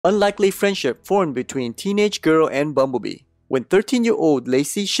Unlikely friendship formed between teenage girl and bumblebee. When 13-year-old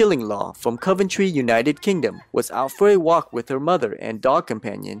Lacey Shillinglaw from Coventry, United Kingdom, was out for a walk with her mother and dog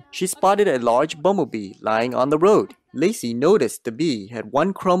companion, she spotted a large bumblebee lying on the road. Lacey noticed the bee had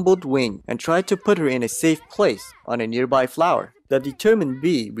one crumbled wing and tried to put her in a safe place on a nearby flower. The determined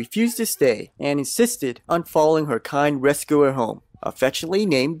bee refused to stay and insisted on following her kind rescuer home, affectionately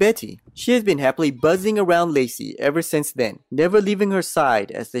named Betty. She has been happily buzzing around Lacey ever since then, never leaving her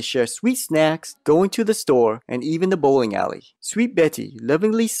side as they share sweet snacks, going to the store, and even the bowling alley. Sweet Betty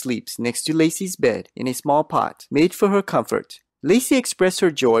lovingly sleeps next to Lacey's bed in a small pot made for her comfort. Lacey expressed her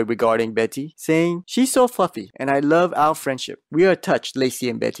joy regarding Betty, saying, "She's so fluffy, and I love our friendship. We are touched, Lacey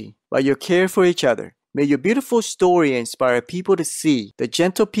and Betty, by your care for each other. May your beautiful story inspire people to see the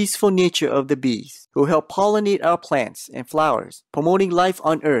gentle, peaceful nature of the bees who help pollinate our plants and flowers, promoting life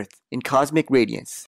on Earth in cosmic radiance."